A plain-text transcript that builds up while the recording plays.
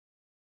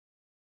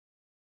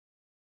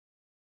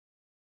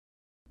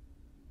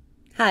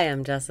Hi,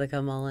 I'm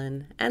Jessica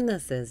Mullen, and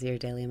this is your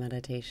daily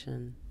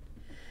meditation.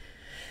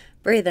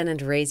 Breathe in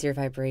and raise your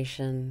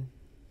vibration.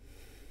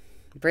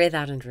 Breathe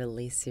out and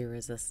release your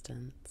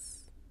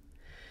resistance.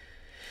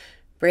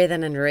 Breathe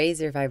in and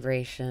raise your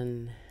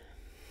vibration.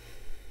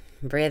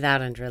 Breathe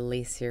out and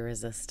release your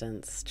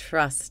resistance.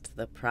 Trust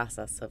the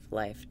process of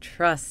life.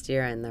 Trust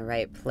you're in the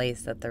right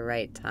place at the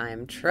right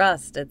time.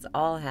 Trust it's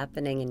all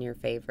happening in your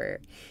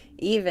favor.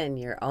 Even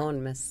your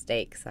own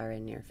mistakes are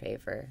in your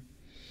favor.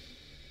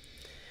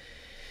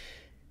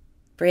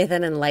 Breathe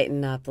in and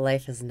lighten up.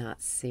 Life is not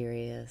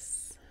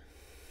serious.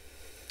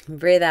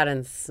 Breathe out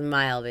and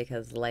smile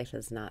because life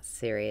is not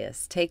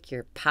serious. Take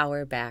your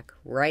power back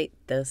right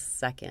this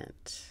second.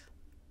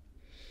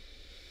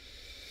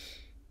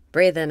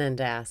 Breathe in and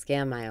ask,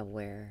 am I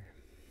aware?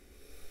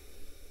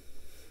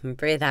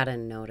 Breathe out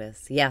and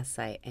notice, yes,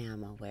 I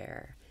am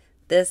aware.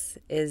 This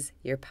is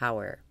your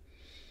power.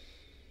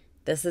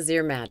 This is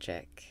your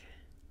magic.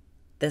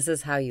 This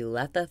is how you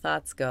let the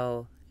thoughts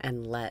go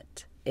and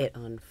let it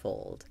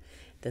unfold.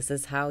 This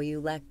is how you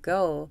let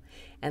go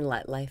and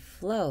let life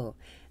flow.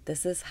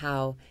 This is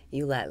how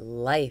you let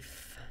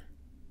life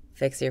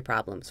fix your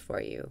problems for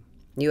you.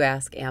 You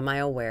ask, am I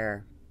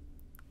aware?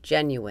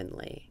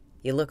 Genuinely.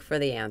 You look for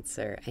the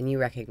answer and you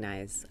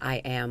recognize, I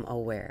am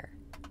aware.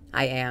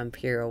 I am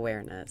pure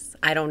awareness.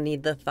 I don't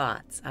need the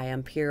thoughts. I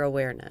am pure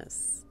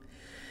awareness.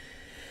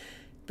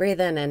 Breathe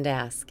in and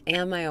ask,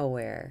 am I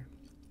aware?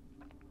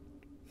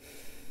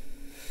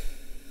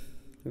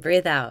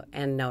 Breathe out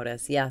and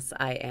notice, yes,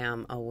 I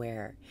am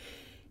aware.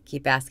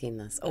 Keep asking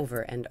this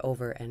over and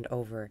over and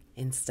over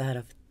instead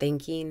of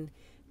thinking,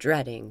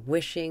 dreading,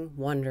 wishing,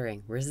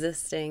 wondering,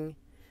 resisting,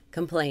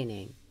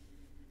 complaining.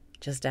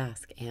 Just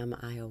ask, am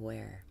I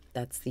aware?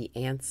 That's the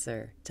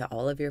answer to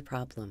all of your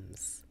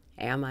problems.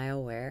 Am I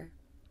aware?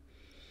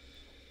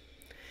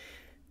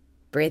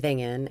 Breathing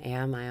in,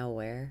 am I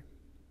aware?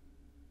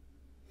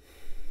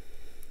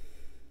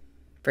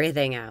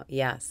 Breathing out,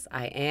 yes,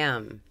 I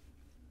am.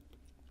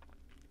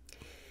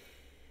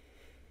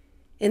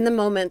 In the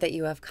moment that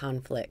you have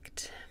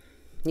conflict,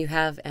 you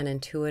have an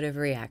intuitive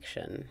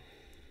reaction.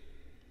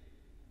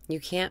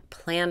 You can't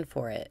plan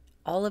for it.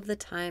 All of the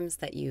times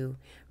that you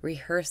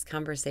rehearse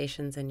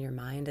conversations in your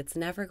mind, it's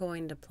never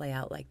going to play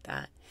out like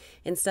that.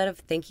 Instead of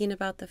thinking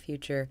about the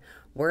future,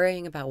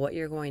 worrying about what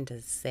you're going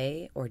to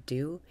say or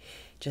do,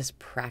 just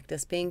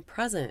practice being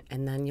present,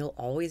 and then you'll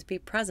always be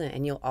present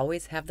and you'll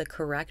always have the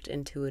correct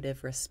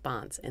intuitive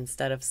response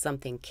instead of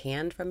something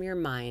canned from your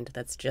mind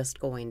that's just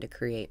going to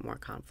create more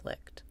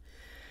conflict.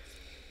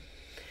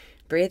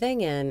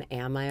 Breathing in,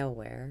 am I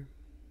aware?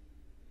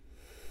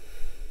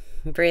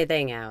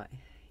 Breathing out,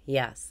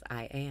 yes,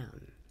 I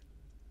am.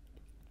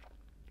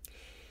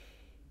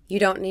 You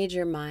don't need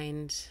your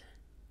mind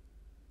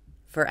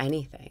for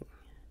anything.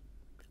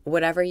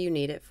 Whatever you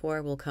need it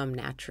for will come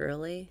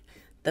naturally.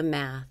 The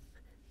math,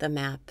 the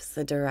maps,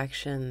 the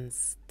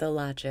directions, the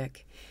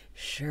logic.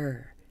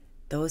 Sure,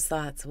 those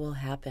thoughts will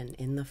happen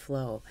in the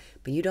flow,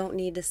 but you don't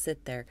need to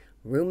sit there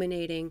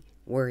ruminating,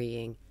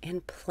 worrying,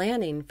 and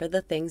planning for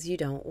the things you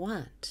don't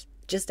want.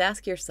 Just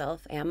ask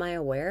yourself, am I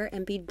aware?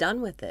 And be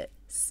done with it.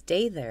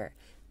 Stay there.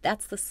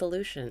 That's the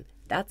solution.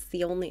 That's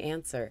the only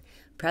answer.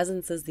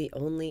 Presence is the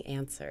only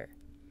answer.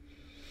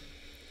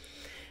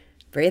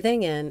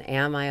 Breathing in,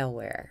 am I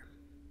aware?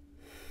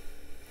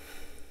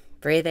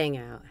 Breathing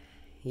out,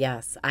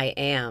 yes, I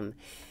am.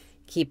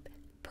 Keep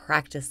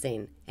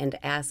practicing and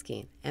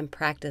asking and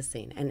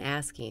practicing and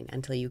asking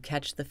until you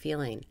catch the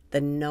feeling,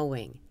 the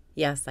knowing.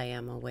 Yes, I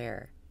am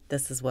aware.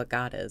 This is what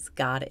God is.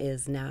 God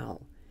is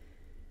now.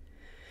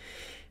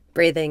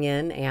 Breathing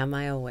in, am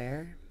I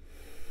aware?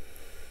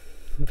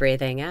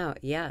 Breathing out,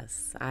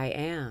 yes, I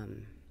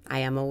am. I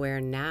am aware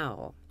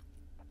now.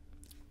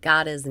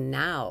 God is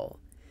now.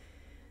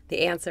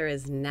 The answer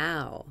is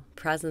now.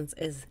 Presence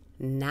is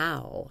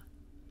now.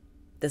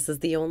 This is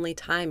the only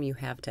time you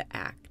have to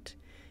act.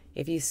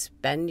 If you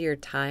spend your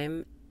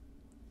time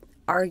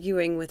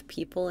arguing with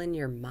people in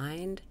your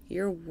mind,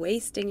 you're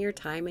wasting your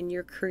time and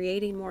you're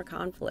creating more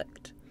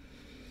conflict.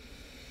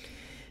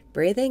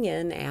 Breathing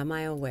in, am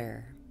I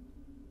aware?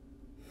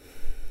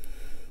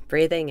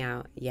 Breathing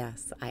out,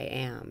 yes, I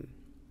am.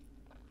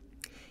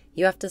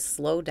 You have to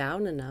slow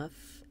down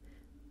enough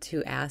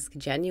to ask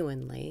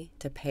genuinely,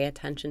 to pay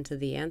attention to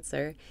the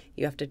answer.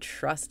 You have to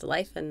trust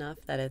life enough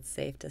that it's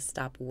safe to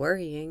stop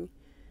worrying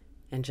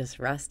and just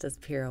rest as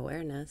pure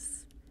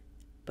awareness.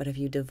 But if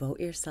you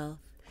devote yourself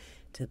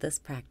to this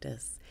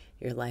practice,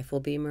 your life will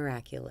be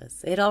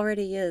miraculous. It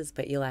already is,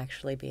 but you'll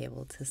actually be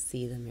able to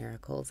see the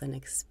miracles and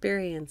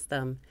experience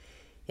them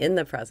in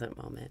the present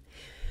moment,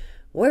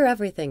 where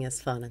everything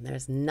is fun and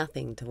there's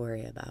nothing to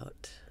worry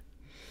about.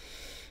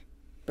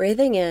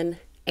 Breathing in,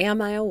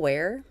 am I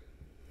aware?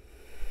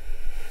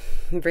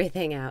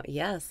 Breathing out,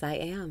 yes, I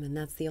am, and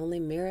that's the only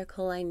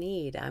miracle I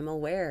need. I'm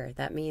aware.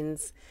 That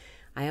means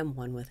I am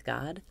one with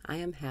God, I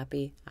am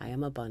happy, I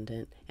am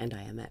abundant, and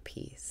I am at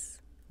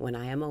peace. When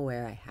I am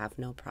aware, I have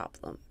no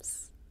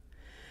problems.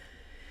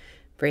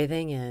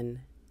 Breathing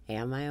in,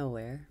 am I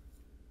aware?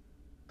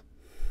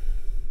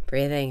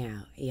 Breathing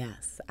out.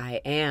 Yes,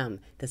 I am.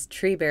 This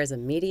tree bears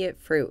immediate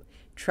fruit.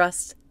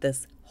 Trust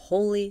this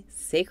holy,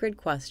 sacred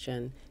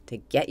question to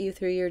get you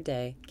through your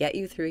day, get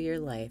you through your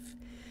life,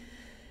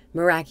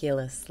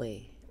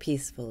 miraculously,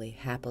 peacefully,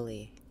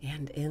 happily,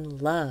 and in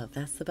love.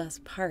 That's the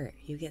best part.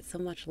 You get so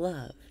much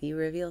love. You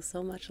reveal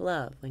so much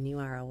love when you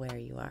are aware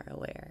you are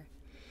aware.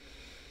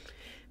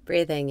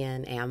 Breathing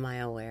in, am I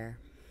aware?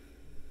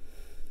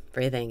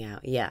 Breathing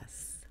out,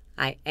 yes,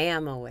 I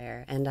am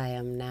aware and I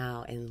am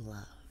now in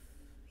love.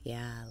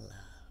 Yeah, love.